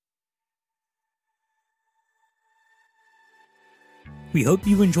We hope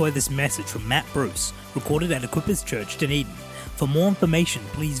you enjoy this message from Matt Bruce, recorded at Equippers Church, Dunedin. For more information,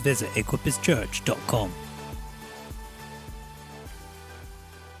 please visit equipperschurch.com.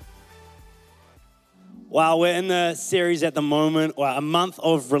 Wow, we're in the series at the moment, a month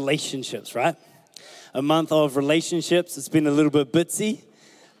of relationships, right? A month of relationships. It's been a little bit bitsy,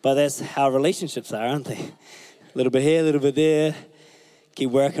 but that's how relationships are, aren't they? A little bit here, a little bit there.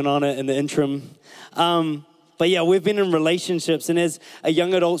 Keep working on it in the interim. But yeah, we've been in relationships, and as a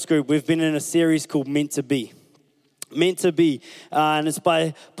young adults group, we've been in a series called Meant to Be. Meant to Be, and it's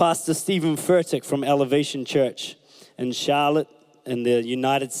by Pastor Stephen Furtick from Elevation Church in Charlotte in the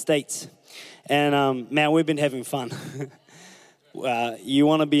United States. And man, we've been having fun. You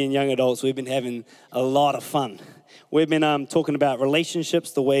want to be in young adults, we've been having a lot of fun. We've been talking about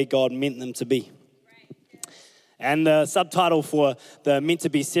relationships the way God meant them to be. And the subtitle for the Meant to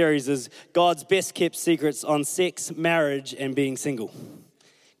Be series is God's Best Kept Secrets on Sex, Marriage, and Being Single.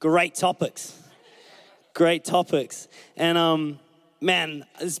 Great topics. Great topics. And man,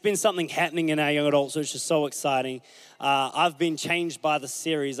 there's been something happening in our young adults, which is so exciting. I've been changed by the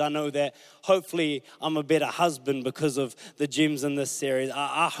series. I know that hopefully I'm a better husband because of the gems in this series.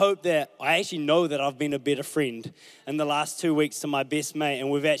 I actually know that I've been a better friend in the last 2 weeks to my best mate, and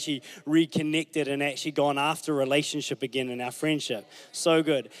we've actually reconnected and actually gone after a relationship again in our friendship. So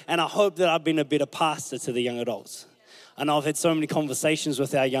good. And I hope that I've been a better pastor to the young adults. I know I've had so many conversations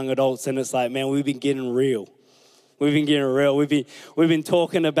with our young adults, and it's like, man, we've been getting real. We've been getting real. We've been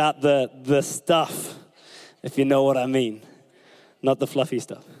talking about the stuff, if you know what I mean, not the fluffy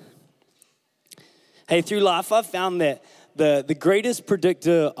stuff. Hey, through life, I've found that the greatest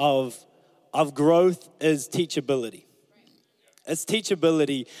predictor of growth is teachability. It's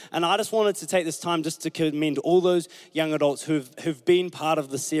teachability, and I just wanted to take this time just to commend all those young adults who've been part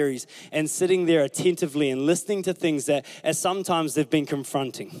of the series and sitting there attentively and listening to things that as sometimes they've been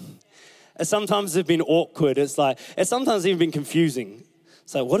confronting. Sometimes they've been awkward. It's sometimes even been confusing.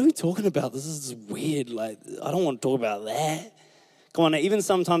 It's like, what are we talking about? This is weird. Like, I don't want to talk about that. Come on, even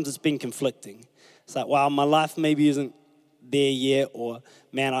sometimes it's been conflicting. It's like, wow, my life maybe isn't there yet, or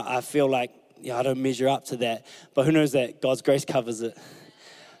man, I feel like, I don't measure up to that. But who knows that God's grace covers it.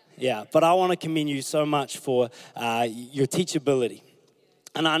 Yeah, but I want to commend you so much for your teachability.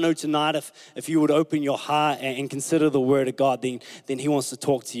 And I know tonight, if you would open your heart and consider the word of God, then he wants to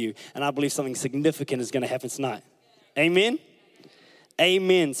talk to you. And I believe something significant is going to happen tonight. Amen?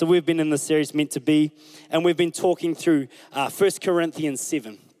 Amen. So we've been in the series Meant to Be, and we've been talking through 1 Corinthians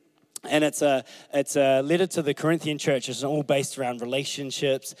 7. And it's a letter to the Corinthian church. It's all based around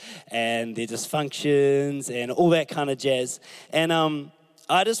relationships and their dysfunctions and all that kind of jazz. And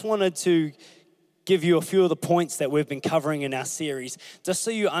I just wanted to give you a few of the points that we've been covering in our series, just so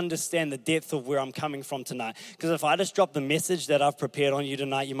you understand the depth of where I'm coming from tonight. Because if I just drop the message that I've prepared on you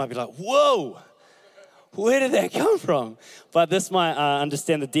tonight, you might be like, whoa, where did that come from? But this might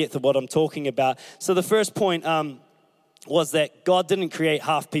understand the depth of what I'm talking about. So the first point was that God didn't create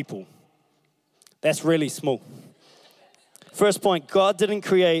half people. That's really small. First point, God didn't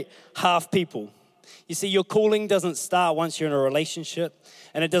create half people. You see, your calling doesn't start once you're in a relationship,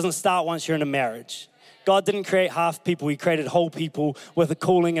 and it doesn't start once you're in a marriage. God didn't create half people. He created whole people with a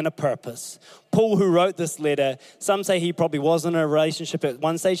calling and a purpose. Paul, who wrote this letter, some say he probably was in a relationship at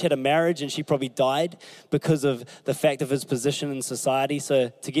one stage, had a marriage, and she probably died because of the fact of his position in society. So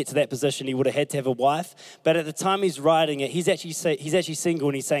to get to that position, he would have had to have a wife. But at the time he's writing it, he's actually single,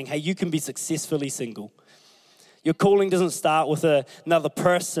 and he's saying, hey, you can be successfully single. Your calling doesn't start with another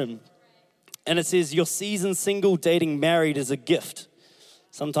person. And it says your season single, dating, married is a gift.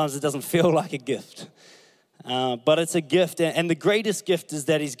 Sometimes it doesn't feel like a gift, but it's a gift. And the greatest gift is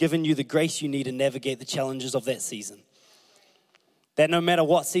that he's given you the grace you need to navigate the challenges of that season. That no matter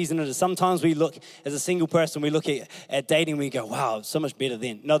what season it is, sometimes we look, as a single person, we look at dating, we go, wow, it's so much better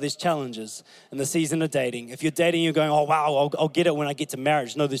then. No, there's challenges in the season of dating. If you're dating, you're going, oh, wow, I'll get it when I get to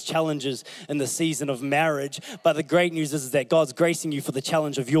marriage. No, there's challenges in the season of marriage. But the great news is that God's gracing you for the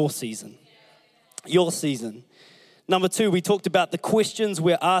challenge of your season. Your season. Number 2, we talked about the questions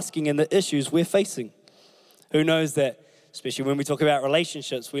we're asking and the issues we're facing. Who knows that, especially when we talk about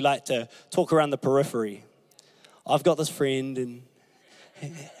relationships, we like to talk around the periphery. I've got this friend and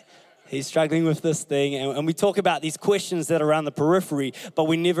he's struggling with this thing. And we talk about these questions that are around the periphery, but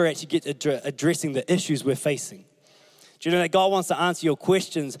we never actually get to addressing the issues we're facing. Do you know that God wants to answer your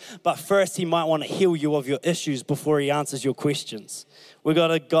questions, but first he might want to heal you of your issues before he answers your questions. We've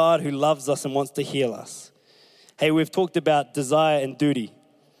got a God who loves us and wants to heal us. Hey, we've talked about desire and duty.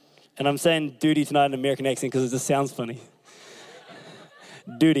 And I'm saying duty tonight in an American accent because it just sounds funny.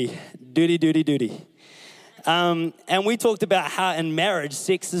 Duty. And we talked about how in marriage,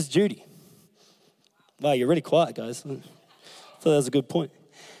 sex is duty. Wow, you're really quiet, guys. I thought that was a good point.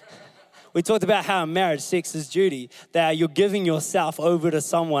 We talked about how in marriage, sex is duty, that you're giving yourself over to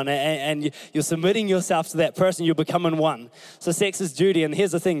someone and you're submitting yourself to that person, you're becoming one. So sex is duty, and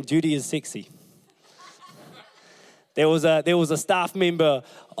here's the thing, duty is sexy. There was a staff member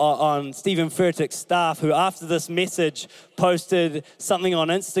on Stephen Furtick's staff who after this message posted something on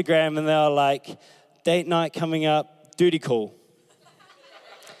Instagram, and they were like, date night coming up, duty call.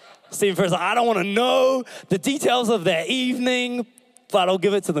 Stephen Furtick's like, I don't want to know the details of that evening, but I'll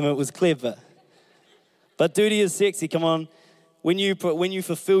give it to them. It was clever. But duty is sexy. Come on. When you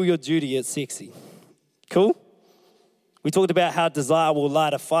fulfill your duty, it's sexy. Cool? We talked about how desire will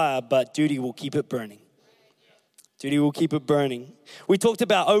light a fire, but duty will keep it burning. Duty will keep it burning. We talked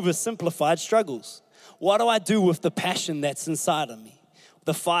about oversimplified struggles. What do I do with the passion that's inside of me?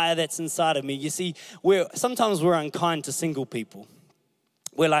 The fire that's inside of me? You see, sometimes we're unkind to single people.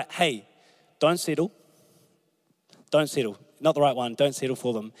 We're like, hey, don't settle. Don't settle. Not the right one. Don't settle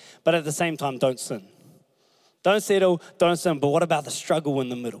for them. But at the same time, don't sin. Don't settle, don't sin. But what about the struggle in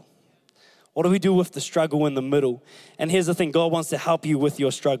the middle? What do we do with the struggle in the middle? And here's the thing. God wants to help you with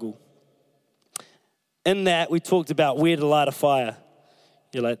your struggle. In that, we talked about where to light a fire.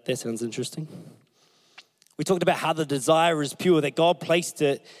 You're like, that sounds interesting. We talked about how the desire is pure, that God placed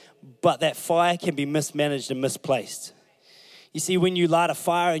it, but that fire can be mismanaged and misplaced. You see, when you light a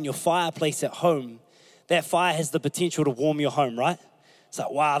fire in your fireplace at home, that fire has the potential to warm your home, right? It's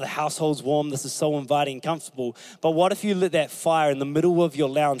like, wow, the household's warm. This is so inviting and comfortable. But what if you lit that fire in the middle of your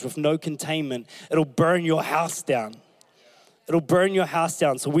lounge with no containment? It'll burn your house down. It'll burn your house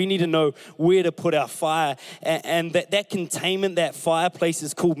down. So we need to know where to put our fire. And that containment, that fireplace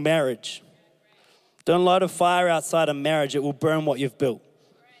is called marriage. Don't light a fire outside of marriage. It will burn what you've built.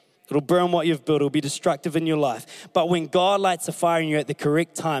 It'll burn what you've built. It'll be destructive in your life. But when God lights a fire in you at the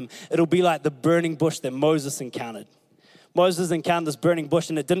correct time, it'll be like the burning bush that Moses encountered. Moses encountered this burning bush,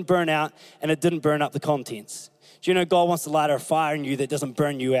 and it didn't burn out, and it didn't burn up the contents. Do you know God wants to light a fire in you that doesn't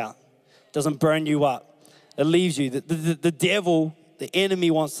burn you out, doesn't burn you up? It leaves you. The devil, the enemy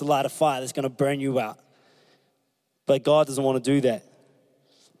wants to light a fire that's going to burn you out. But God doesn't want to do that.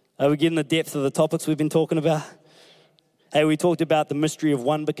 Are we getting the depth of the topics we've been talking about? Hey, we talked about the mystery of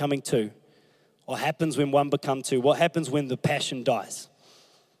one becoming two. What happens when one becomes two? What happens when the passion dies?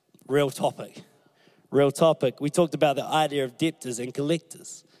 Real topic. Real topic. We talked about the idea of debtors and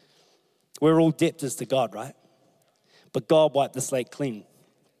collectors. We're all debtors to God, right? But God wiped the slate clean.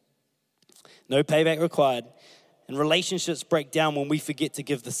 No payback required. And relationships break down when we forget to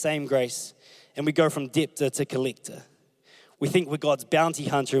give the same grace and we go from debtor to collector. We think we're God's bounty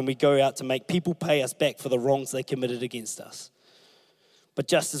hunter and we go out to make people pay us back for the wrongs they committed against us. But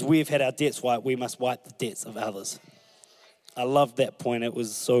just as we've had our debts wiped, we must wipe the debts of others. I loved that point. It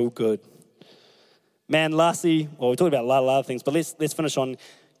was so good. Man, lastly, we talked about a lot of other things, but let's finish on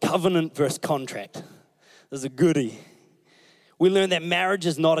covenant versus contract. This is a goodie. We learned that marriage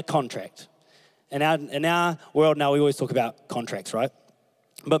is not a contract. In our world now, we always talk about contracts, right?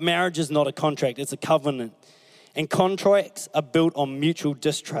 But marriage is not a contract, it's a covenant. And contracts are built on mutual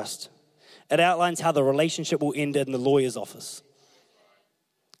distrust. It outlines how the relationship will end in the lawyer's office.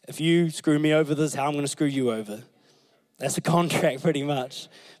 If you screw me over, this is how I'm going to screw you over. That's a contract pretty much.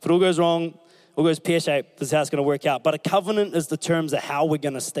 If it all goes wrong, all goes pear-shaped, this is how it's going to work out. But a covenant is the terms of how we're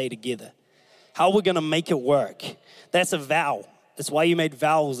going to stay together, how we're going to make it work. That's a vow. That's why you made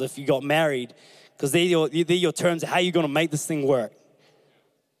vows if you got married, because they're your terms of how you're going to make this thing work.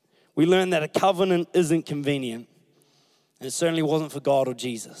 We learned that a covenant isn't convenient, and it certainly wasn't for God or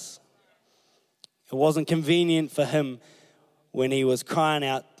Jesus. It wasn't convenient for him when he was crying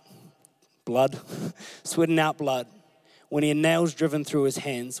out blood, sweating out blood, when he had nails driven through his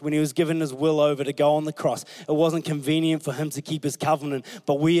hands, when he was given his will over to go on the cross. It wasn't convenient for him to keep his covenant,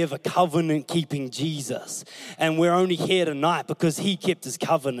 but we have a covenant-keeping Jesus. And we're only here tonight because he kept his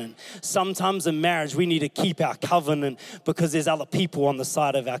covenant. Sometimes in marriage, we need to keep our covenant because there's other people on the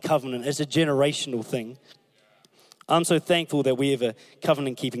side of our covenant. It's a generational thing. I'm so thankful that we have a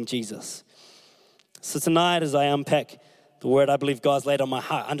covenant-keeping Jesus. So tonight, as I unpack the word I believe God's laid on my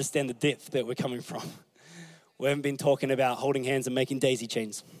heart, understand the depth that we're coming from. We haven't been talking about holding hands and making daisy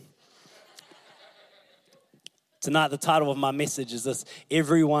chains. Tonight, the title of my message is this: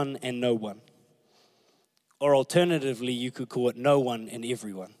 Everyone and No One. Or alternatively, you could call it No One and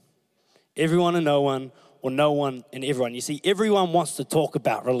Everyone. Everyone and no one, or no one and everyone. You see, everyone wants to talk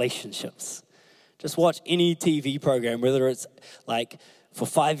about relationships. Just watch any TV program, whether it's like for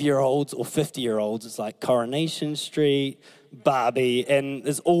 5-year-olds or 50-year-olds. It's like Coronation Street, Barbie, and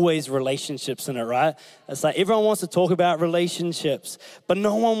there's always relationships in it, right? It's like everyone wants to talk about relationships, but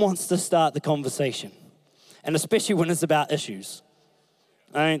no one wants to start the conversation. And especially when it's about issues.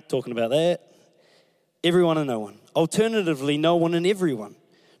 I ain't talking about that. Everyone and no one. Alternatively, no one and everyone.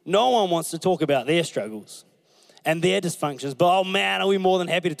 No one wants to talk about their struggles and their dysfunctions, but oh man, are we more than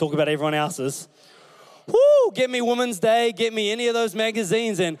happy to talk about everyone else's. Woo, get me Women's Day, get me any of those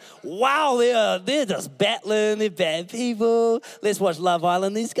magazines, and wow, they're just battling, they're bad people. Let's watch Love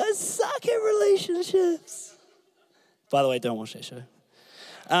Island. These guys suck at relationships. By the way, don't watch that show.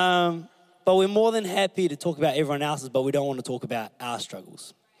 But we're more than happy to talk about everyone else's, but we don't want to talk about our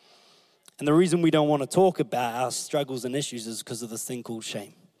struggles. And the reason we don't want to talk about our struggles and issues is because of this thing called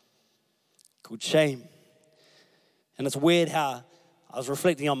shame. And it's weird how I was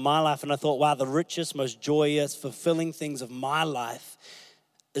reflecting on my life and I thought, wow, the richest, most joyous, fulfilling things of my life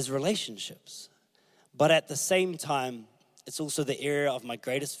is relationships. But at the same time, it's also the area of my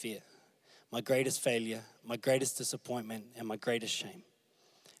greatest fear, my greatest failure, my greatest disappointment, and my greatest shame.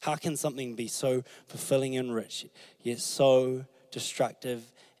 How can something be so fulfilling and rich, yet so destructive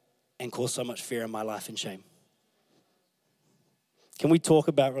and cause so much fear in my life and shame? Can we talk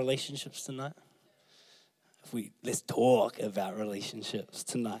about relationships tonight? Let's talk about relationships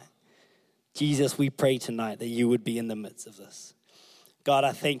tonight. Jesus, we pray tonight that you would be in the midst of this. God,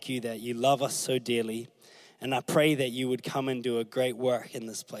 I thank you that you love us so dearly, and I pray that you would come and do a great work in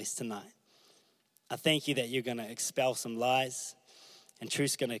this place tonight. I thank you that you're going to expel some lies, and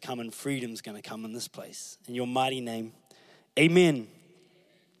truth's going to come and freedom's going to come in this place. In your mighty name, amen.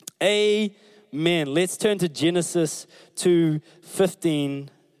 Amen. Let's turn to Genesis 2:15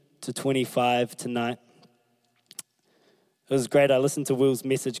 to 25 tonight. It was great. I listened to Will's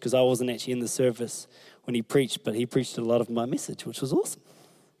message because I wasn't actually in the service when he preached, but he preached a lot of my message, which was awesome.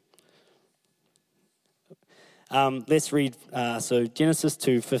 Let's read. So Genesis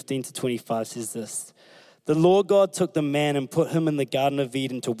 2:15 to 25 says this. The Lord God took the man and put him in the Garden of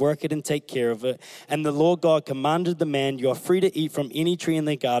Eden to work it and take care of it. And the Lord God commanded the man, you are free to eat from any tree in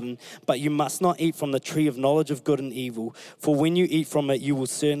the garden, but you must not eat from the tree of knowledge of good and evil. For when you eat from it, you will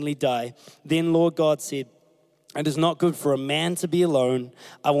certainly die. Then Lord God said, it is not good for a man to be alone.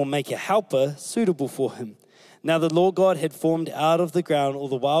 I will make a helper suitable for him. Now the Lord God had formed out of the ground all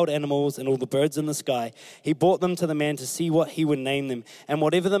the wild animals and all the birds in the sky. He brought them to the man to see what he would name them. And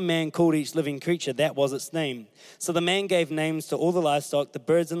whatever the man called each living creature, that was its name. So the man gave names to all the livestock, the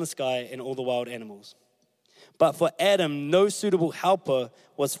birds in the sky, and all the wild animals. But for Adam, no suitable helper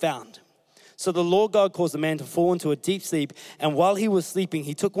was found. So the Lord God caused the man to fall into a deep sleep, and while he was sleeping,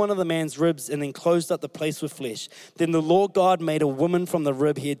 he took one of the man's ribs and then closed up the place with flesh. Then the Lord God made a woman from the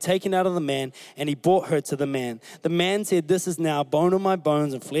rib he had taken out of the man, and he brought her to the man. The man said, this is now bone of my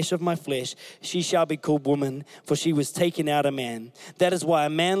bones and flesh of my flesh. She shall be called woman, for she was taken out of man. That is why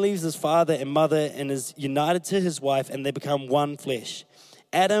a man leaves his father and mother and is united to his wife, and they become one flesh.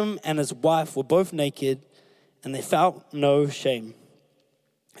 Adam and his wife were both naked, and they felt no shame.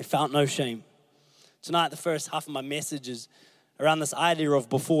 Tonight, the first half of my message is around this idea of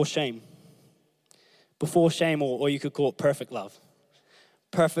before shame. Before shame, or you could call it perfect love.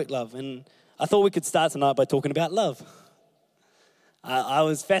 Perfect love. And I thought we could start tonight by talking about love. I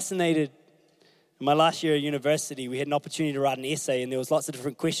was fascinated. In my last year at university, we had an opportunity to write an essay, and there was lots of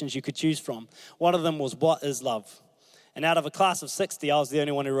different questions you could choose from. One of them was, what is love? And out of a class of 60, I was the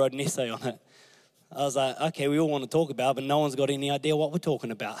only one who wrote an essay on it. I was like, okay, we all want to talk about it, but no one's got any idea what we're talking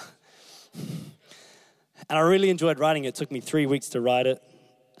about. And I really enjoyed writing it. It took me 3 weeks to write it.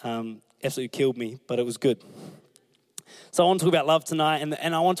 Absolutely killed me, but it was good. So I want to talk about love tonight,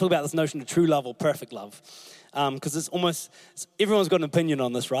 and I want to talk about this notion of true love or perfect love. Because everyone's got an opinion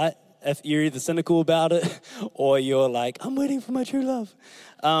on this, right? If you're either cynical about it, or you're like, I'm waiting for my true love.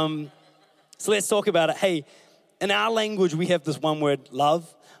 So let's talk about it. Hey, in our language, we have this one word,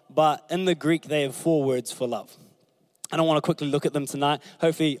 love, but in the Greek, they have 4 words for love. And I want to quickly look at them tonight.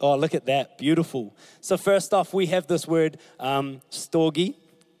 Hopefully, look at that. Beautiful. So first off, we have this word, storge.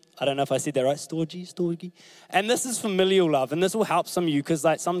 I don't know if I said that right. Storge. And this is familial love. And this will help some of you because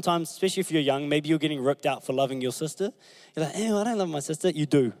sometimes, especially if you're young, maybe you're getting ripped out for loving your sister. You're like, I don't love my sister. You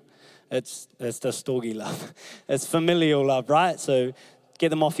do. It's the storge love. It's familial love, right? So get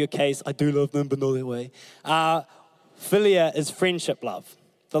them off your case. I do love them, but not that way. Philia is friendship love.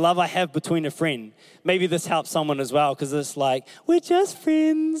 The love I have between a friend. Maybe this helps someone as well because it's like, we're just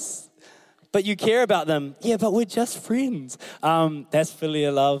friends. But you care about them. Yeah, but we're just friends. That's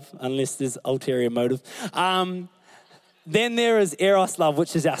philia love, unless there's ulterior motive. Then there is eros love,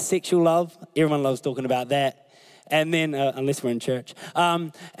 which is our sexual love. Everyone loves talking about that. And then, unless we're in church.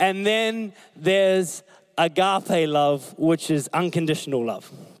 And then there's agape love, which is unconditional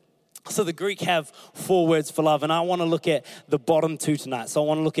love. So the Greek have 4 words for love, and I want to look at the bottom 2 tonight. So I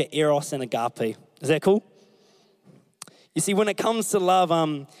want to look at eros and agape. Is that cool? You see, when it comes to love,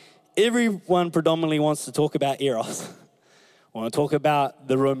 everyone predominantly wants to talk about eros. I want to talk about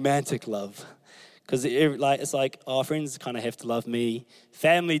the romantic love. Because it's like, oh, friends kind of have to love me.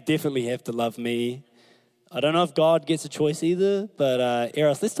 Family definitely have to love me. I don't know if God gets a choice either, but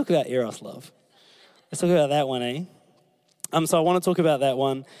eros, let's talk about eros love. Let's talk about that one, eh? So I want to talk about that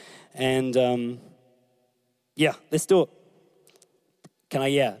one. And yeah, let's do it. Can I?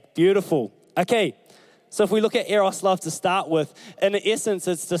 Yeah, beautiful. Okay, so if we look at eros love to start with, in essence,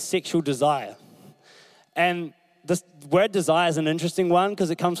 it's the sexual desire. And this word desire is an interesting one because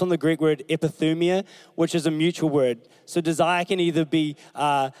it comes from the Greek word epithumia, which is a mutual word. So desire can either be,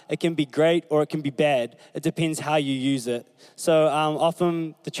 it can be great or it can be bad. It depends how you use it. So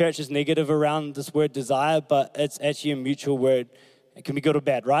often the church is negative around this word desire, but it's actually a mutual word. It can be good or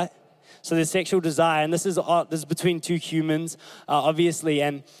bad, right? So there's sexual desire, and this is between 2 humans, obviously.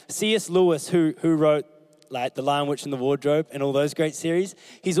 And C.S. Lewis, who wrote like The Lion, Witch, and the Wardrobe and all those great series,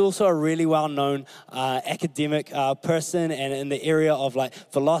 he's also a really well-known academic person and in the area of like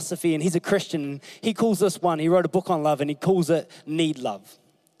philosophy, and he's a Christian. He calls this one, he wrote a book on love, and he calls it need love.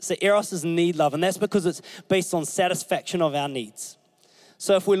 So eros is need love, and that's because it's based on satisfaction of our needs.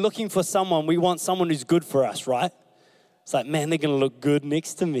 So if we're looking for someone, we want someone who's good for us, right? It's like, man, they're going to look good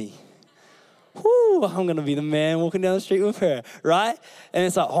next to me. Whoo, I'm going to be the man walking down the street with her, right? And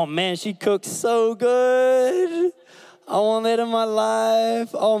it's like, oh, man, she cooks so good. I want that in my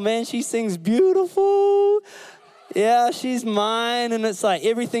life. Oh, man, she sings beautiful. Yeah, she's mine. And it's like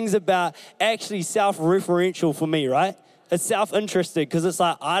everything's about actually self-referential for me, right? It's self-interested because it's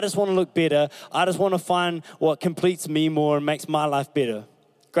like, I just want to look better. I just want to find what completes me more and makes my life better.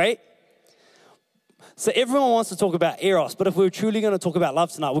 Great? So everyone wants to talk about eros, but if we're truly going to talk about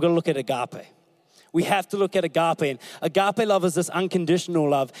love tonight, we're going to look at agape. We have to look at agape. And agape love is this unconditional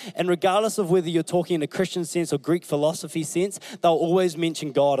love. And regardless of whether you're talking in a Christian sense or Greek philosophy sense, they'll always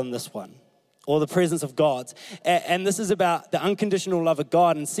mention God in this one, or the presence of God. And this is about the unconditional love of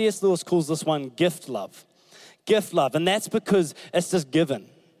God. And C.S. Lewis calls this one gift love. Gift love. And that's because it's just given.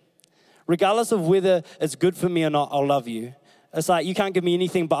 Regardless of whether it's good for me or not, I'll love you. It's like, you can't give me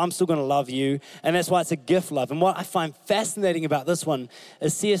anything, but I'm still going to love you. And that's why it's a gift love. And what I find fascinating about this one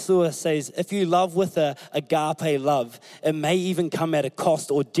is C.S. Lewis says, if you love with a agape love, it may even come at a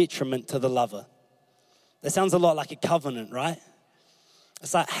cost or detriment to the lover. That sounds a lot like a covenant, right?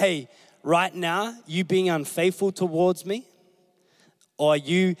 It's like, hey, right now, you being unfaithful towards me, or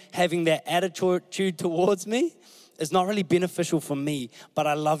you having that attitude towards me, is not really beneficial for me, but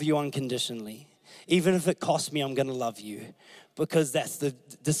I love you unconditionally. Even if it costs me, I'm going to love you because that's the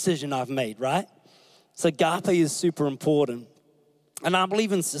decision I've made, right? So agape is super important. And I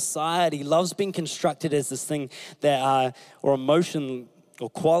believe in society, love's been constructed as this thing that, or emotion or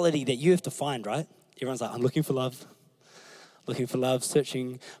quality that you have to find, right? Everyone's like, I'm looking for love,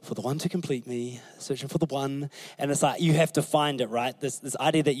 searching for the one to complete me, searching for the one. And it's like, you have to find it, right? This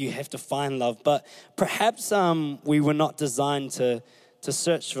idea that you have to find love. But perhaps we were not designed to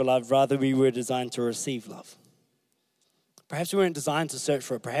search for love, rather we were designed to receive love. Perhaps we weren't designed to search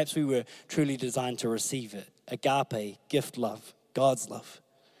for it. Perhaps we were truly designed to receive it. Agape, gift love, God's love.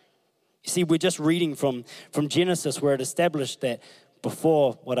 You see, we're just reading from Genesis where it established that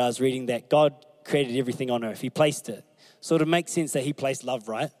before what I was reading, that God created everything on earth. He placed it. So it makes sense that he placed love,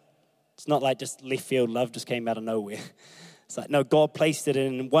 right? It's not like just left field, love just came out of nowhere. It's like, no, God placed it.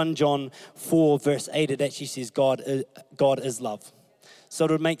 And in 1 John 4, verse 8, it actually says God is love. So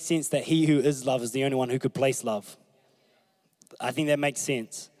it would make sense that he who is love is the only one who could place love. I think that makes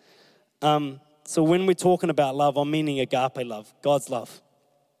sense. So when we're talking about love, I'm meaning agape love, God's love.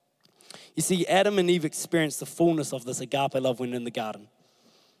 You see, Adam and Eve experienced the fullness of this agape love when in the garden.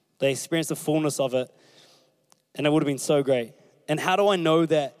 They experienced the fullness of it, and it would have been so great. And how do I know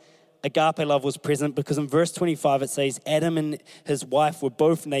that agape love was present? Because in verse 25 it says, Adam and his wife were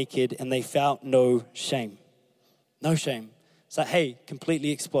both naked and they felt no shame. No shame. So, hey,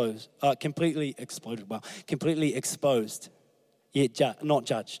 completely exposed, yet not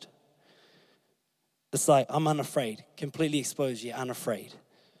judged. It's like, I'm unafraid, completely exposed, yet unafraid.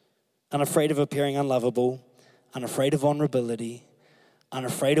 Unafraid of appearing unlovable, unafraid of vulnerability,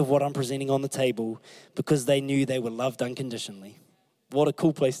 unafraid of what I'm presenting on the table, because they knew they were loved unconditionally. What a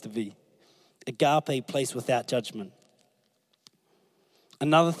cool place to be. Agape, place without judgment.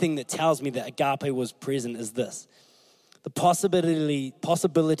 Another thing that tells me that agape was present is this. The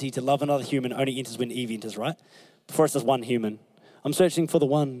possibility to love another human only enters when Eve enters, right? Before it's just one human. I'm searching for the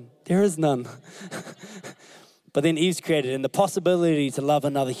one. There is none. But then Eve's created, and the possibility to love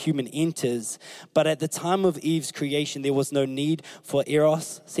another human enters. But at the time of Eve's creation, there was no need for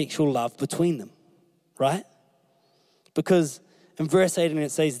eros, sexual love between them, right? Because in verse 18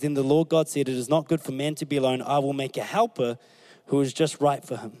 it says, then the Lord God said, it is not good for man to be alone. I will make a helper who is just right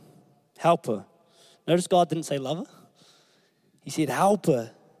for him. Helper. Notice God didn't say lover. He said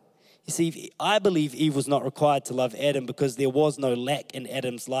helper. You see, I believe Eve was not required to love Adam because there was no lack in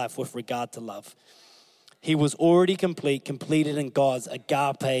Adam's life with regard to love. He was already completed in God's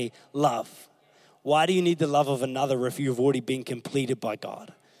agape love. Why do you need the love of another if you've already been completed by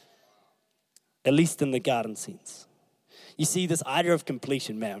God? At least in the garden sense. You see, this idea of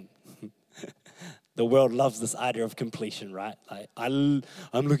completion, man, the world loves this idea of completion, right? Like, I'm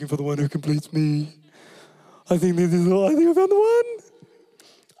looking for the one who completes me. I think I found the one.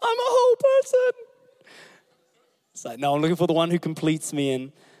 I'm a whole person. It's like, no, I'm looking for the one who completes me.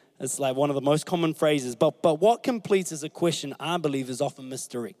 And it's like one of the most common phrases. But what completes is a question I believe is often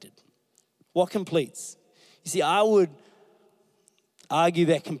misdirected. What completes? You see, I would argue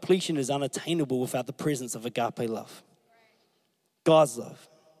that completion is unattainable without the presence of agape love. God's love.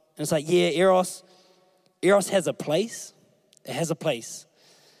 And it's like, yeah, Eros has a place. It has a place.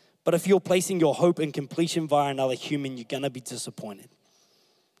 But if you're placing your hope in completion via another human, you're going to be disappointed.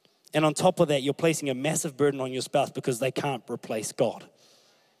 And on top of that, you're placing a massive burden on your spouse because they can't replace God.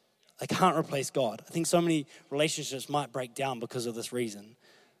 They can't replace God. I think so many relationships might break down because of this reason.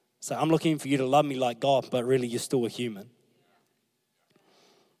 So I'm looking for you to love me like God, but really you're still a human.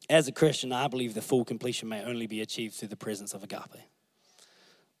 As a Christian, I believe the full completion may only be achieved through the presence of agape.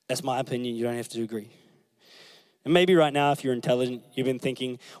 That's my opinion. You don't have to agree. And maybe right now, if you're intelligent, you've been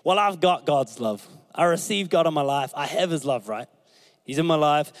thinking, well, I've got God's love. I received God in my life. I have his love, right? He's in my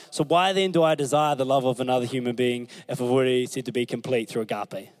life. So why then do I desire the love of another human being if I've already said to be complete through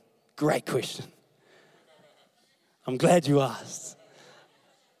agape? Great question. I'm glad you asked.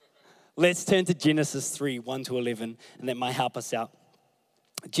 Let's turn to Genesis 3, 1 to 11, and that might help us out.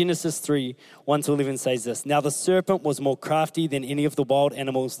 Genesis 3, 1 to 11 says this. Now the serpent was more crafty than any of the wild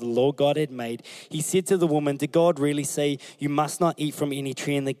animals the Lord God had made. He said to the woman, did God really say, you must not eat from any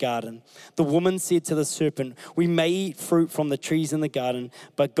tree in the garden? The woman said to the serpent, we may eat fruit from the trees in the garden,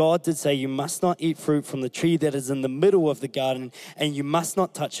 but God did say, you must not eat fruit from the tree that is in the middle of the garden, and you must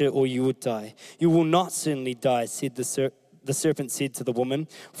not touch it or you would die. You will not certainly die, said the serpent. The serpent said to the woman,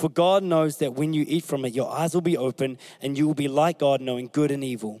 for God knows that when you eat from it, your eyes will be open and you will be like God, knowing good and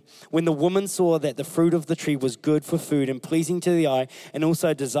evil. When the woman saw that the fruit of the tree was good for food and pleasing to the eye and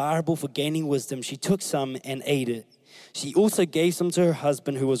also desirable for gaining wisdom, she took some and ate it. She also gave some to her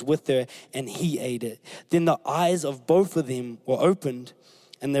husband who was with her, and he ate it. Then the eyes of both of them were opened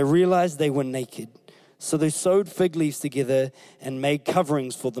and they realized they were naked. So they sewed fig leaves together and made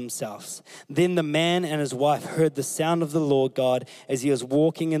coverings for themselves. Then the man and his wife heard the sound of the Lord God as he was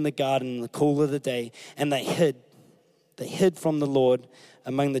walking in the garden in the cool of the day, and they hid. They hid from the Lord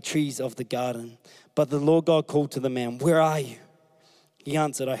among the trees of the garden. But the Lord God called to the man, where are you? He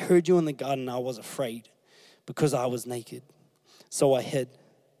answered, I heard you in the garden, and I was afraid because I was naked. So I hid.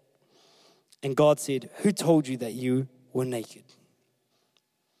 And God said, who told you that you were naked?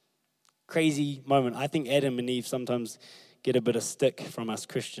 Crazy moment. I think Adam and Eve sometimes get a bit of stick from us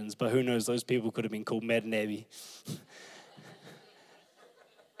Christians, but who knows, those people could have been called Mad and Abby.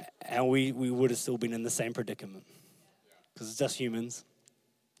 And we would have still been in the same predicament because it's just humans.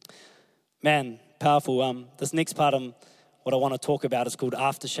 Man, powerful. This next part, what I want to talk about is called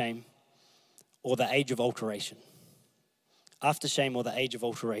aftershame, or the age of alteration. Aftershame, or the age of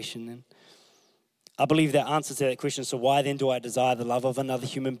alteration. And I believe that answer to that question, so why then do I desire the love of another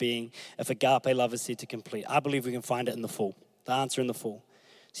human being if agape love is said to complete? I believe we can find it in the fall, the answer in the fall.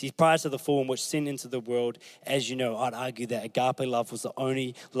 See, prior to the fall in which sin entered the world, as you know, I'd argue that agape love was the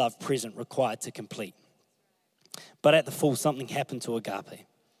only love present required to complete. But at the fall, something happened to agape.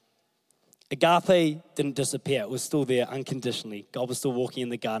 Agape didn't disappear. It was still there unconditionally. God was still walking in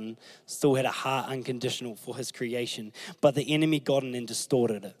the garden, still had a heart unconditional for his creation. But the enemy got in and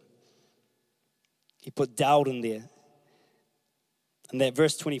distorted it. He put doubt in there. And that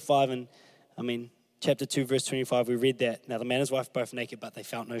verse 25, chapter 2, verse 25, we read that. Now the man and his wife both naked, but they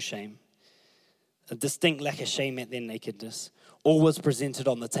felt no shame. A distinct lack of shame at their nakedness. All was presented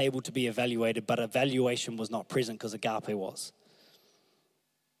on the table to be evaluated, but evaluation was not present because agape was.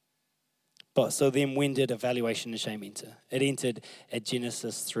 But so then when did evaluation and shame enter? It entered at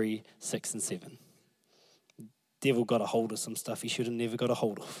Genesis 3, 6, and 7. The devil got a hold of some stuff he should have never got a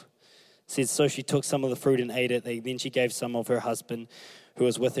hold of. says, so she took some of the fruit and ate it. Then she gave some of her husband who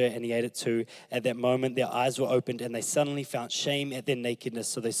was with her, and he ate it too. At that moment, their eyes were opened, and they suddenly found shame at their nakedness.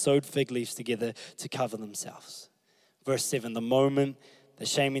 So they sewed fig leaves together to cover themselves. Verse 7, the moment the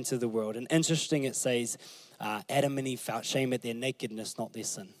shame entered the world. And interesting, it says, Adam and Eve felt shame at their nakedness, not their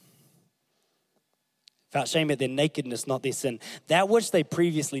sin. Felt shame at their nakedness, not their sin. That which they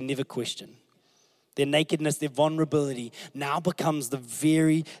previously never questioned. Their nakedness, their vulnerability now becomes the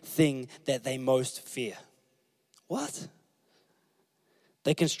very thing that they most fear. What?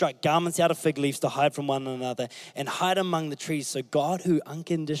 They construct garments out of fig leaves to hide from one another and hide among the trees so God, who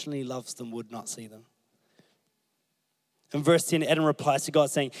unconditionally loves them, would not see them. In verse 10, Adam replies to God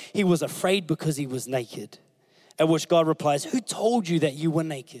saying, he was afraid because he was naked. At which God replies, who told you that you were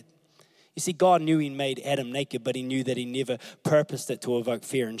naked? You see, God knew he made Adam naked, but he knew that he never purposed it to evoke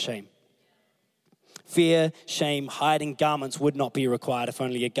fear and shame. Fear, shame, hiding garments would not be required if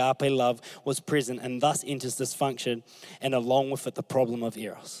only agape love was present, and thus enters dysfunction, and along with it, the problem of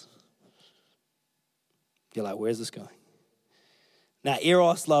eros. You're like, where's this going? Now,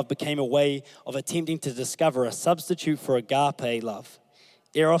 eros love became a way of attempting to discover a substitute for agape love.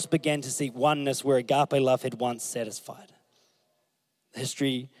 Eros began to seek oneness where agape love had once satisfied. The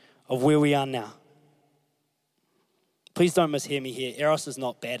history of where we are now. Please don't mishear me here. Eros is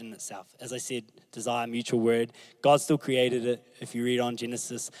not bad in itself. As I said, desire, mutual word. God still created it. If you read on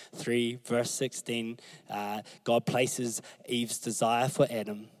Genesis 3, verse 16, God places Eve's desire for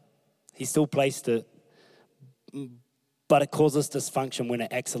Adam. He still placed it, but it causes dysfunction when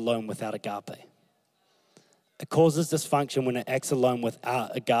it acts alone without agape. It causes dysfunction when it acts alone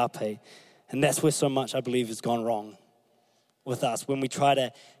without agape. And that's where so much, I believe, has gone wrong with us. When we try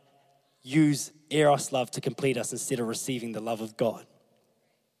to use eros love to complete us instead of receiving the love of God.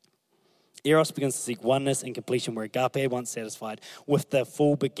 Eros begins to seek oneness and completion where agape once satisfied. With the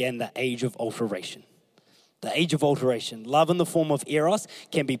fall began the age of alteration. The age of alteration. Love in the form of eros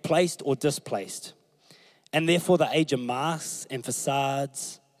can be placed or displaced. And therefore the age of masks and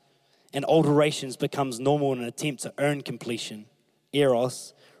facades and alterations becomes normal in an attempt to earn completion,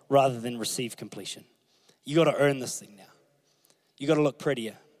 eros, rather than receive completion. You got to earn this thing now. You got to look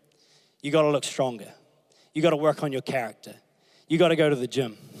prettier. You got to look stronger. You got to work on your character. You got to go to the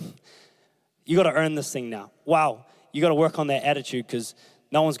gym. You got to earn this thing now. Wow, you got to work on that attitude because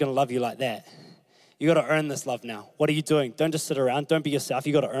no one's going to love you like that. You got to earn this love now. What are you doing? Don't just sit around. Don't be yourself.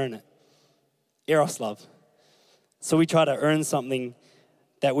 You got to earn it. Eros love. So we try to earn something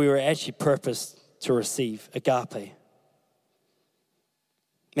that we were actually purposed to receive, agape.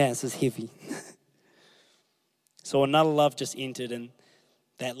 Man, this is heavy. So another love just entered, and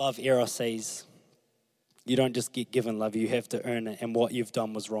that love, eros, says, you don't just get given love, you have to earn it, and what you've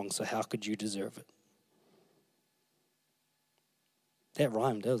done was wrong, so how could you deserve it? That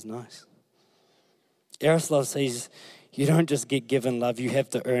rhymed, that was nice. Eros love says, you don't just get given love, you have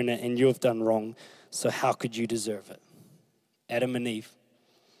to earn it, and you've done wrong, so how could you deserve it? Adam and Eve,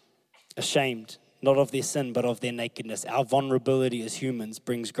 ashamed, not of their sin, but of their nakedness. Our vulnerability as humans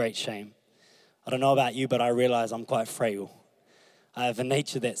brings great shame. I don't know about you, but I realize I'm quite frail. I have a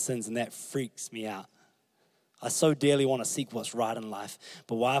nature that sins, and that freaks me out. I so dearly want to seek what's right in life,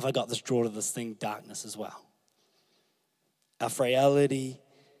 but why have I got this draw to this thing, darkness as well? Our frailty,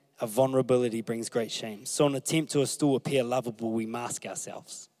 our vulnerability brings great shame. So in an attempt to still appear lovable, we mask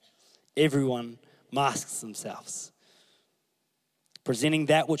ourselves. Everyone masks themselves, presenting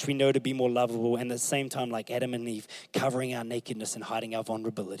that which we know to be more lovable, and at the same time, like Adam and Eve, covering our nakedness and hiding our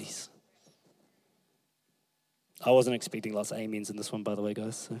vulnerabilities. I wasn't expecting lots of amens in this one, by the way,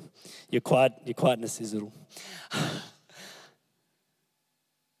 guys. So your quietness is little.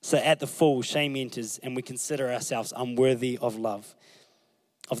 So at the fall, shame enters, and we consider ourselves unworthy of love,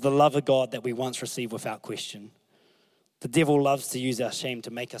 of the love of God that we once received without question. The devil loves to use our shame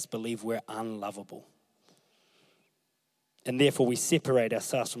to make us believe we're unlovable. And therefore, we separate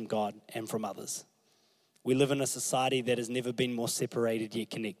ourselves from God and from others. We live in a society that has never been more separated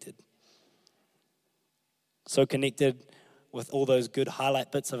yet connected. So connected with all those good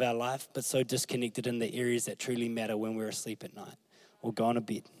highlight bits of our life, but so disconnected in the areas that truly matter when we're asleep at night or going to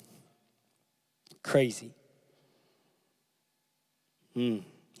bed. Crazy.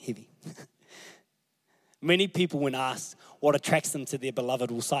 Heavy. Many people, when asked what attracts them to their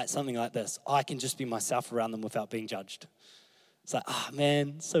beloved, will cite something like this: I can just be myself around them without being judged. It's like,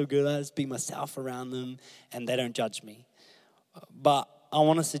 man, so good. I just be myself around them and they don't judge me. But I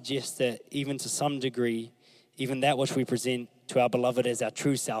want to suggest that even to some degree, even that which we present to our beloved as our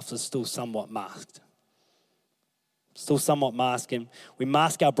true selves is still somewhat masked. Still somewhat masked, and we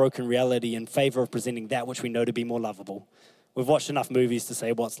mask our broken reality in favor of presenting that which we know to be more lovable, We've watched enough movies to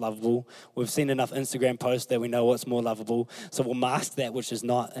say what's lovable. We've seen enough Instagram posts that we know what's more lovable. So we'll mask that which is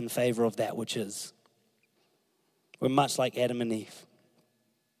not in favor of that which is. We're much like Adam and Eve.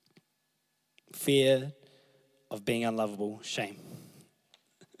 Fear of being unlovable, shame.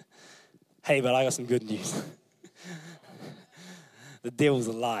 Hey, but I got some good news. The devil's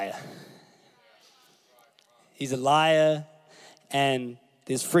a liar. He's a liar, and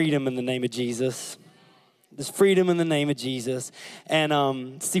there's freedom in the name of Jesus. There's freedom in the name of Jesus.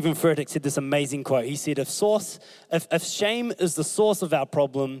 And Stephen Furtick said this amazing quote. He said, if shame is the source of our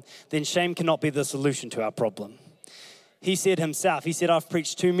problem, then shame cannot be the solution to our problem. He said himself, I've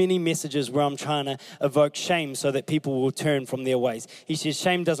preached too many messages where I'm trying to evoke shame so that people will turn from their ways. He says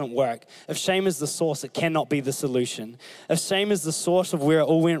shame doesn't work. If shame is the source, it cannot be the solution. If shame is the source of where it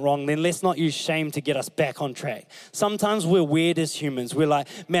all went wrong, then let's not use shame to get us back on track. Sometimes we're weird as humans. We're like,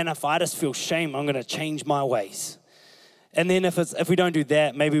 man, if I just feel shame, I'm going to change my ways. And then if we don't do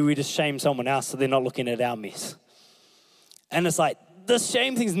that, maybe we just shame someone else so they're not looking at our mess. And it's like, this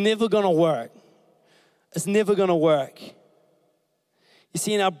shame thing's never going to work. It's never going to work. You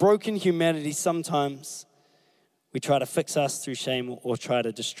see, in our broken humanity, sometimes we try to fix us through shame or try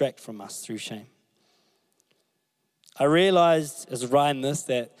to distract from us through shame. I realized as writing this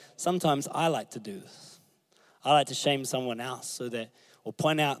that sometimes I like to do this. I like to shame someone else or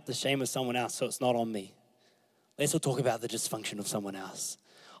point out the shame of someone else so it's not on me. Let's all talk about the dysfunction of someone else.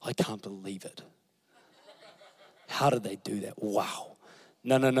 I can't believe it. How did they do that? Wow.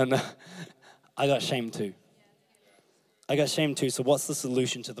 No. I got shame too. So what's the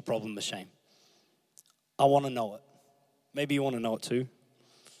solution to the problem of shame? I want to know it. Maybe you want to know it too.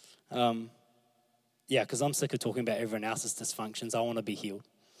 Because I'm sick of talking about everyone else's dysfunctions. I want to be healed.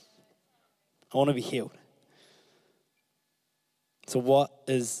 So what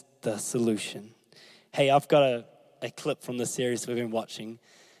is the solution? Hey, I've got a clip from the series we've been watching.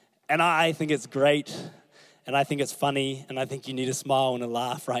 And I think it's great. And I think it's funny, and I think you need a smile and a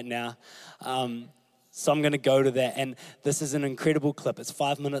laugh right now. So I'm going to go to that. And this is an incredible clip. It's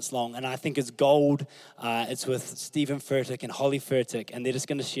 5 minutes long, and I think it's gold. It's with Stephen Furtick and Holly Furtick, and they're just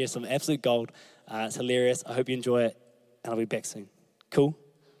going to share some absolute gold. It's hilarious. I hope you enjoy it, and I'll be back soon. Cool?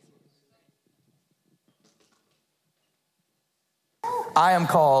 I am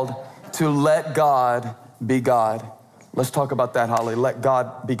called to let God be God. Let's talk about that, Holly. Let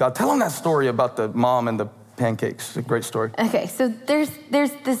God be God. Tell them that story about the mom and the pancakes. It's a great story. Okay, so there's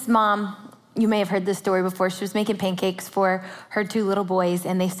this mom. You may have heard this story before. She was making pancakes for her 2 little boys,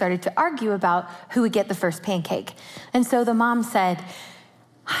 and they started to argue about who would get the first pancake. And so the mom said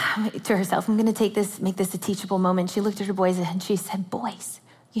to herself, I'm going to make this a teachable moment. She looked at her boys and she said, boys,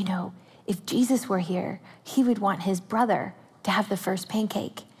 if Jesus were here, he would want his brother to have the first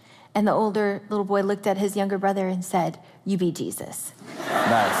pancake. And the older little boy looked at his younger brother and said, you be Jesus.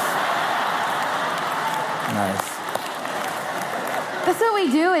 Nice. That's what we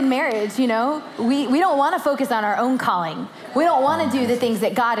do in marriage, We don't want to focus on our own calling. We don't want to do the things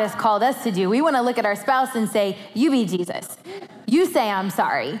that God has called us to do. We want to look at our spouse and say, you be Jesus. You say I'm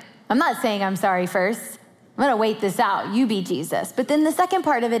sorry. I'm not saying I'm sorry first. I'm going to wait this out. You be Jesus. But then the second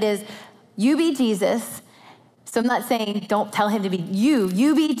part of it is, you be Jesus. So I'm not saying don't tell him to be you.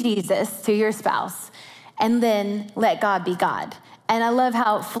 You be Jesus to your spouse. And then let God be God. And I love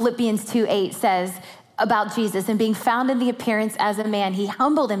how Philippians 2:8 says about Jesus, and being found in the appearance as a man, he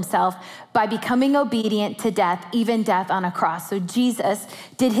humbled himself by becoming obedient to death, even death on a cross. So Jesus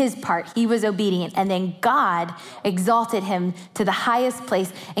did his part. He was obedient. And then God exalted him to the highest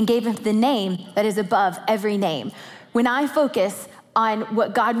place and gave him the name that is above every name. When I focus on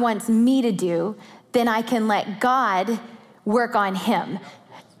what God wants me to do, then I can let God work on him.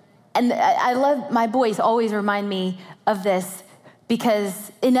 And I love, my boys always remind me of this,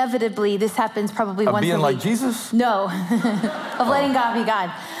 because inevitably this happens probably once a week. Being like Jesus? No, of letting God be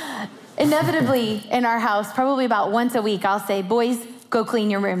God. Inevitably in our house, probably about once a week, I'll say, boys, go clean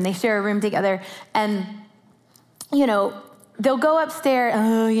your room. They share a room together. And, they'll go upstairs.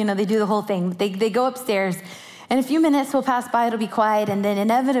 They do the whole thing. They go upstairs. And a few minutes will pass by, it'll be quiet. And then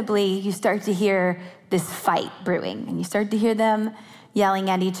inevitably you start to hear this fight brewing. And you start to hear them yelling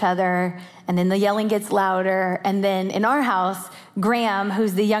at each other. And then the yelling gets louder. And then in our house, Graham,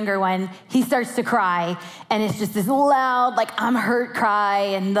 who's the younger one, he starts to cry. And it's just this loud, I'm hurt cry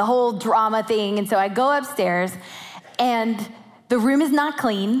and the whole drama thing. And so I go upstairs and the room is not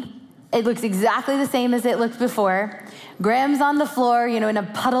clean. It looks exactly the same as it looked before. Graham's on the floor, in a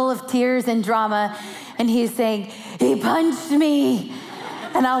puddle of tears and drama. And he's saying, he punched me.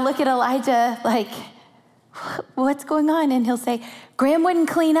 And I'll look at Elijah what's going on? And he'll say, Graham wouldn't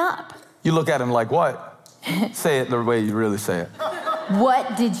clean up. You look at him like what? Say it the way you really say it.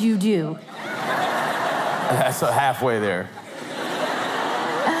 What did you do? That's halfway there.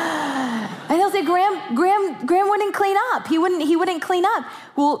 And he'll say, Graham wouldn't clean up. He wouldn't clean up.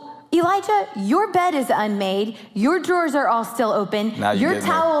 Well, Elijah, your bed is unmade. Your drawers are all still open. Your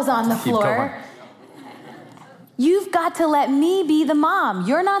towel's on the floor. You've got to let me be the mom.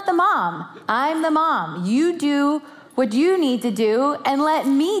 You're not the mom. I'm the mom. You do what you need to do and let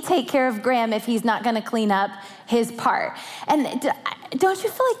me take care of Graham if he's not going to clean up his part. And don't you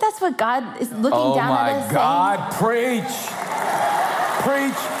feel like that's what God is looking down at us saying? Oh my God, preach.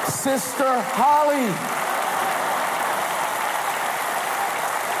 Preach, Sister Holly.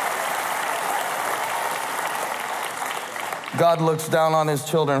 God looks down on his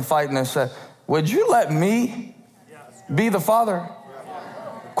children fighting and said, would you let me be the father?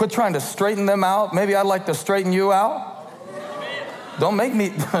 Quit trying to straighten them out. Maybe I'd like to straighten you out. Don't make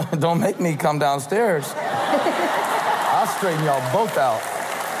me come downstairs. I'll straighten y'all both out.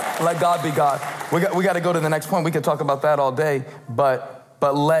 Let God be God. We got to go to the next point. We could talk about that all day, but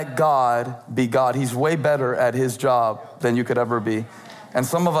let God be God. He's way better at his job than you could ever be. And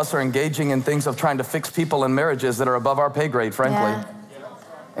some of us are engaging in things of trying to fix people in marriages that are above our pay grade, frankly. Yeah.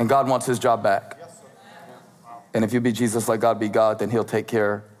 And God wants his job back. And if you be Jesus, let God be God, then he'll take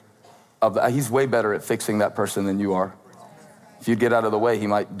care of that. He's way better at fixing that person than you are. If you get out of the way, he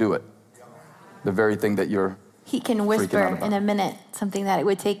might do it. The very thing that you're He can whisper in a minute something that it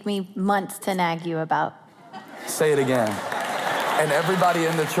would take me months to nag you about. Say it again. And everybody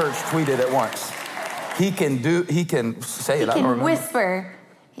in the church tweet it at once. He can say it. He can whisper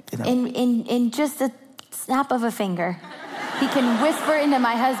in just a snap of a finger. He can whisper into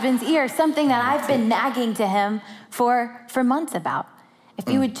my husband's ear something that I've been nagging to him for months about. If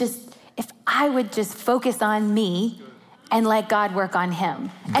I would just focus on me and let God work on him.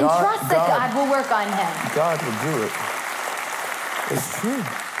 And trust that God will work on him. God will do it. It's true.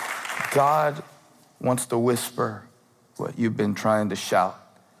 God wants to whisper what you've been trying to shout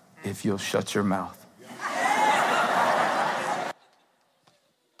if you'll shut your mouth.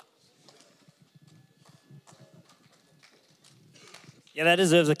 Yeah, that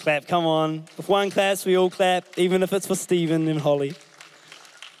deserves a clap. Come on. If one claps, we all clap, even if it's for Stephen and Holly.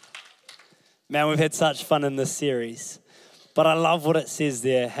 Man, we've had such fun in this series. But I love what it says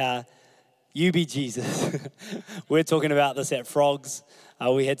there, how you be Jesus. We're talking about this at Frogs.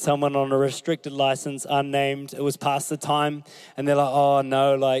 We had someone on a restricted license, unnamed. It was past the time. And they're like, oh,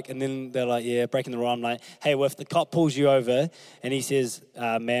 no. And then they're like, yeah, breaking the law. I'm like, hey, well, if the cop pulls you over and he says,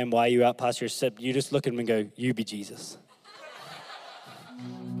 ma'am, why are you out past your sip? You just look at him and go, you be Jesus.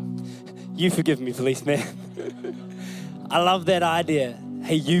 You forgive me, policeman. I love that idea.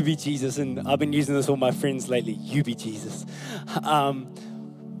 Hey, you be Jesus. And I've been using this with my friends lately. You be Jesus.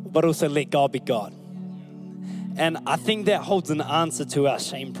 But also let God be God. And I think that holds an answer to our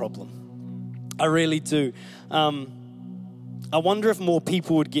shame problem. I really do. I wonder if more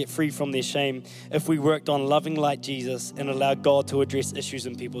people would get free from their shame if we worked on loving like Jesus and allowed God to address issues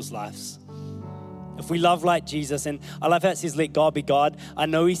in people's lives. If we love like Jesus, and I love how it says, let God be God. I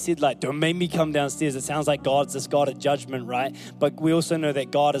know he said, don't make me come downstairs. It sounds like God's this God of judgment, right? But we also know that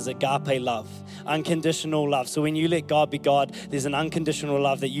God is agape love, unconditional love. So when you let God be God, there's an unconditional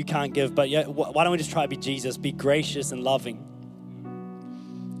love that you can't give. But yeah, why don't we just try to be Jesus, be gracious and loving?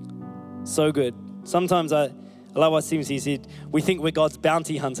 So good. Sometimes I love what Stephen said. We think we're God's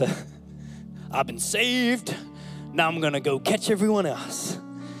bounty hunter. I've been saved. Now I'm going to go catch everyone else.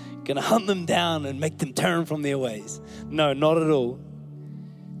 Gonna hunt them down and make them turn from their ways. No, not at all.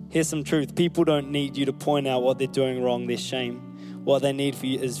 Here's some truth. People don't need you to point out what they're doing wrong, their shame. What they need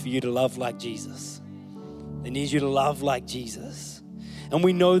is for you to love like Jesus. They need you to love like Jesus. And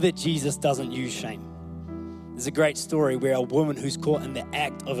we know that Jesus doesn't use shame. There's a great story where a woman who's caught in the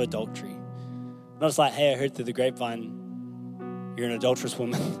act of adultery. Not just like, hey, I heard through the grapevine, you're an adulterous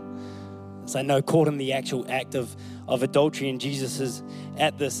woman. It's like, no, caught in the actual act of adultery, and Jesus is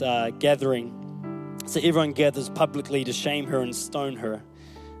at this gathering. So everyone gathers publicly to shame her and stone her.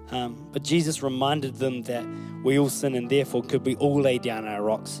 But Jesus reminded them that we all sin, and therefore could we all lay down our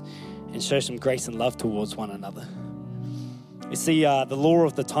rocks and show some grace and love towards one another. You see, the law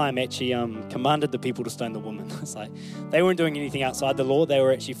of the time actually commanded the people to stone the woman. It's like they weren't doing anything outside the law. They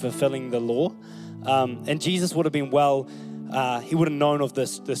were actually fulfilling the law. And Jesus would have been he would have known of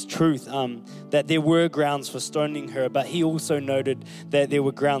this truth, that there were grounds for stoning her, but he also noted that there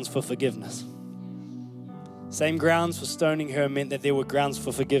were grounds for forgiveness. Same grounds for stoning her meant that there were grounds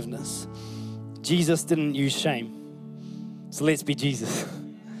for forgiveness. Jesus didn't use shame. So let's be Jesus.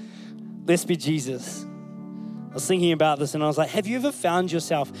 Let's be Jesus. I was thinking about this and I was like, have you ever found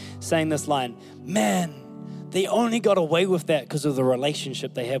yourself saying this line, man, they only got away with that because of the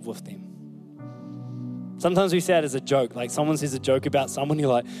relationship they have with them. Sometimes we say it as a joke. Like someone says a joke about someone,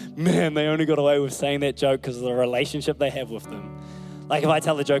 you're like, man, they only got away with saying that joke because of the relationship they have with them. Like if I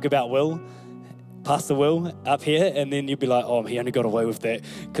tell a joke about Will, Pastor Will up here, and then you'd be like, oh, he only got away with that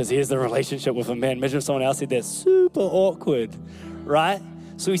because he has the relationship with him. Man, imagine if someone else said that. Super awkward, right?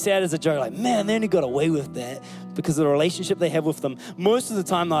 So we say it as a joke, like, man, they only got away with that because of the relationship they have with them. Most of the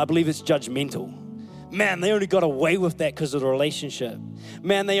time, though, I believe it's judgmental. Man, they only got away with that because of the relationship.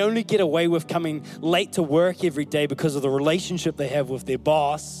 Man, they only get away with coming late to work every day because of the relationship they have with their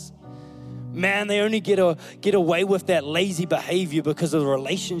boss. Man, they only get away with that lazy behavior because of the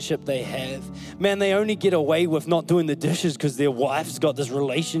relationship they have. Man, they only get away with not doing the dishes because their wife's got this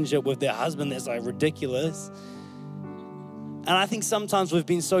relationship with their husband that's like ridiculous. And I think sometimes we've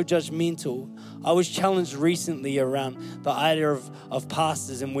been so judgmental. I was challenged recently around the idea of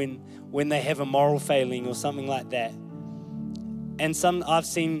pastors and when they have a moral failing or something like that. And I've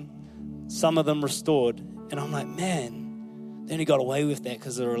seen some of them restored. And I'm like, man, they only got away with that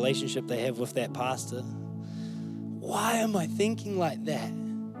because of the relationship they have with that pastor. Why am I thinking like that?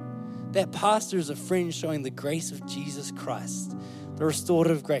 That pastor is a friend showing the grace of Jesus Christ, the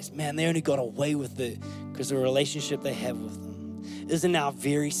restorative grace. Man, they only got away with it because of the relationship they have with them. Isn't our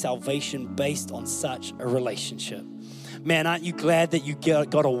very salvation based on such a relationship? Man, aren't you glad that you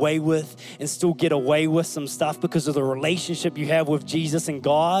got away with and still get away with some stuff because of the relationship you have with Jesus and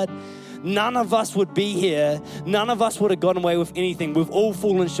God? None of us would be here. None of us would have gotten away with anything. We've all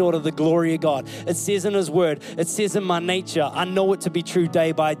fallen short of the glory of God. It says in His Word, it says in my nature, I know it to be true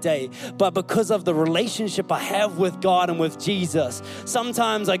day by day. But because of the relationship I have with God and with Jesus,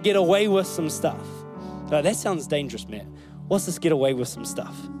 sometimes I get away with some stuff. Oh, that sounds dangerous, Matt. What's this get away with some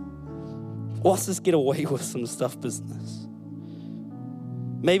stuff? What's this get away with some stuff business?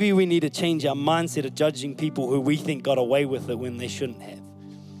 Maybe we need to change our mindset of judging people who we think got away with it when they shouldn't have.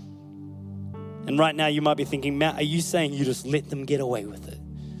 And right now you might be thinking, Matt, are you saying you just let them get away with it?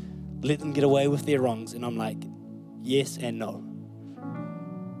 Let them get away with their wrongs? And I'm like, yes and no.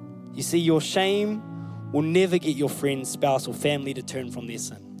 You see, your shame will never get your friend, spouse, or family to turn from their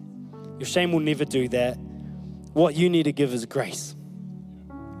sin. Your shame will never do that. What you need to give is grace.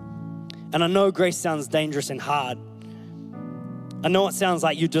 And I know grace sounds dangerous and hard. I know it sounds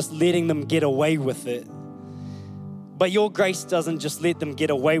like you're just letting them get away with it. But your grace doesn't just let them get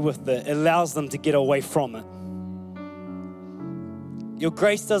away with it. It allows them to get away from it. Your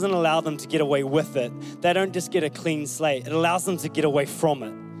grace doesn't allow them to get away with it. They don't just get a clean slate. It allows them to get away from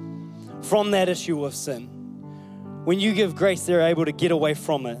it. From that issue of sin. When you give grace, they're able to get away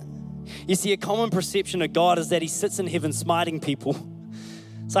from it. You see, a common perception of God is that He sits in heaven smiting people.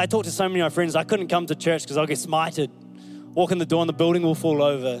 So I talk to so many of my friends, I couldn't come to church because I'll get smited. Walk in the door and the building will fall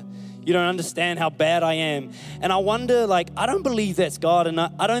over. You don't understand how bad I am. And I wonder, I don't believe that's God. And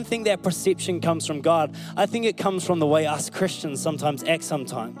I don't think that perception comes from God. I think it comes from the way us Christians sometimes act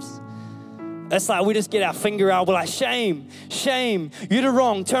sometimes. It's like we just get our finger out. We're like, shame, shame. You did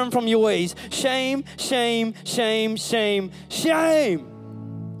wrong. Turn from your ways. Shame, shame, shame, shame, shame.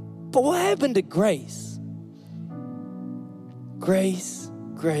 But what happened to grace? Grace,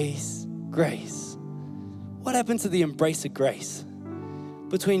 grace, grace. What happened to the embrace of grace?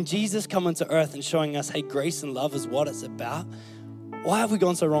 Between Jesus coming to earth and showing us, hey, grace and love is what it's about. Why have we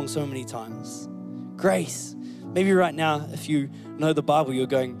gone so wrong so many times? Grace. Maybe right now, if you know the Bible, you're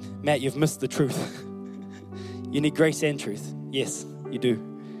going, Matt, you've missed the truth. You need grace and truth. Yes, you do.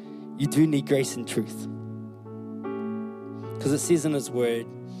 You do need grace and truth. Because it says in His Word,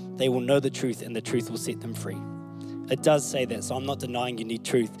 they will know the truth and the truth will set them free. It does say that, so I'm not denying you need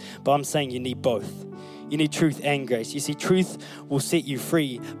truth, but I'm saying you need both. You need truth and grace. You see, truth will set you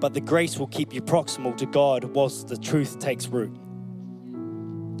free, but the grace will keep you proximal to God whilst the truth takes root.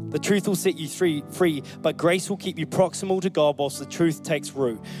 The truth will set you free, but grace will keep you proximal to God whilst the truth takes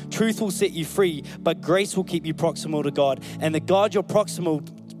root. Truth will set you free, but grace will keep you proximal to God. And the God you're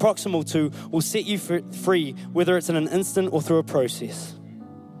proximal to will set you free, whether it's in an instant or through a process.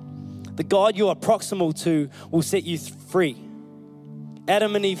 The God you are proximal to will set you free.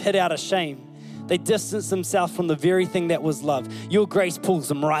 Adam and Eve hid out of shame. They distanced themselves from the very thing that was love. Your grace pulls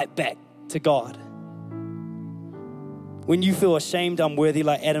them right back to God. When you feel ashamed, unworthy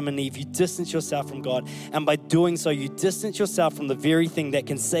like Adam and Eve, you distance yourself from God. And by doing so, you distance yourself from the very thing that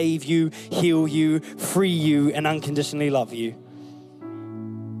can save you, heal you, free you, and unconditionally love you.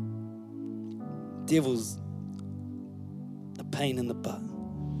 Devil's a pain in the butt.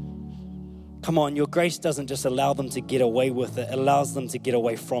 Come on, your grace doesn't just allow them to get away with it. It allows them to get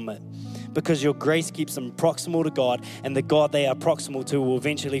away from it. Because your grace keeps them proximal to God, and the God they are proximal to will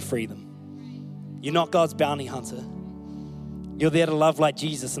eventually free them. You're not God's bounty hunter. You're there to love like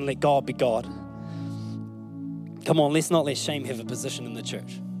Jesus and let God be God. Come on, let's not let shame have a position in the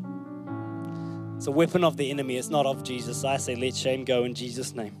church. It's a weapon of the enemy. It's not of Jesus. I say let shame go in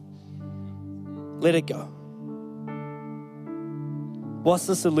Jesus' name. Let it go. What's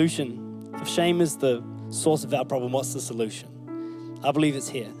the solution? If shame is the source of our problem, what's the solution? I believe it's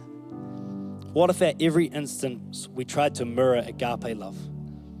here. What if at every instance we tried to mirror agape love?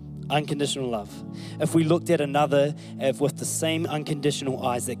 Unconditional love. If we looked at another with the same unconditional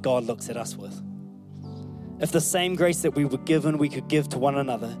eyes that God looks at us with. If the same grace that we were given, we could give to one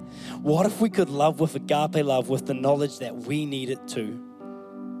another. What if we could love with agape love with the knowledge that we need it too?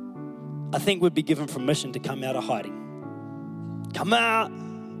 I think we'd be given permission to come out of hiding. Come out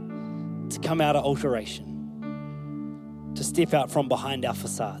of alteration. To step out from behind our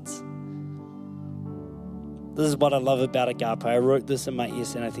facades. This is what I love about agape. I wrote this in my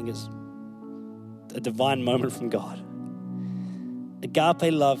essay and I think it's a divine moment from God.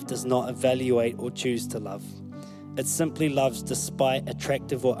 Agape love does not evaluate or choose to love. It simply loves despite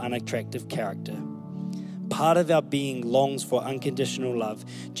attractive or unattractive character. Part of our being longs for unconditional love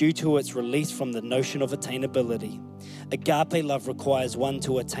due to its release from the notion of attainability. Agape love requires one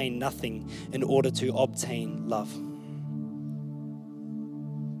to attain nothing in order to obtain love.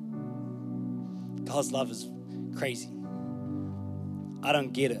 God's love is crazy. I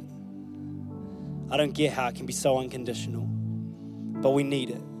don't get it. I don't get how it can be so unconditional. But we need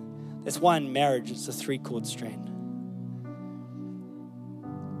it. That's why in marriage it's a 3-chord strand.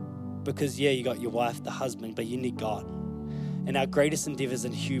 Because you got your wife, the husband, but you need God. And our greatest endeavors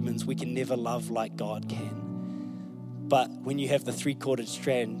in humans, we can never love like God can. But when you have the 3-chorded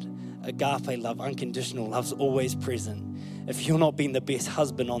strand, agape love, unconditional love's always present. If you're not being the best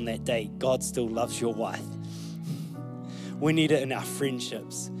husband on that day, God still loves your wife. We need it in our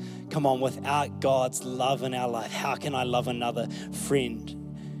friendships. Come on, without God's love in our life, how can I love another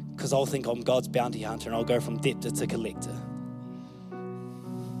friend? Because I'll think I'm God's bounty hunter and I'll go from debtor to collector.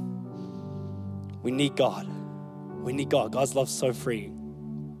 We need God. We need God. God's love's so free.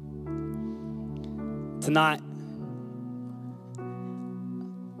 Tonight,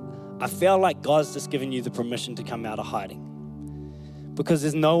 I feel like God's just given you the permission to come out of hiding. Because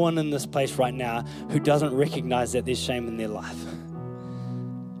there's no one in this place right now who doesn't recognize that there's shame in their life.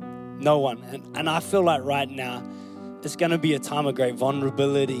 No one. And I feel like right now, it's going to be a time of great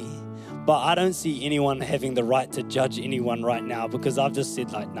vulnerability. But I don't see anyone having the right to judge anyone right now because I've just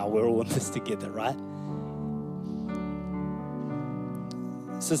said no, we're all in this together, right?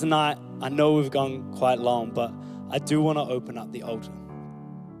 So tonight, I know we've gone quite long, but I do want to open up the altar.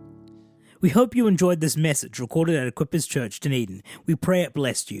 We hope you enjoyed this message recorded at Equippers Church, Dunedin. We pray it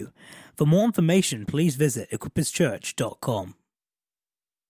blessed you. For more information, please visit equipperschurch.com.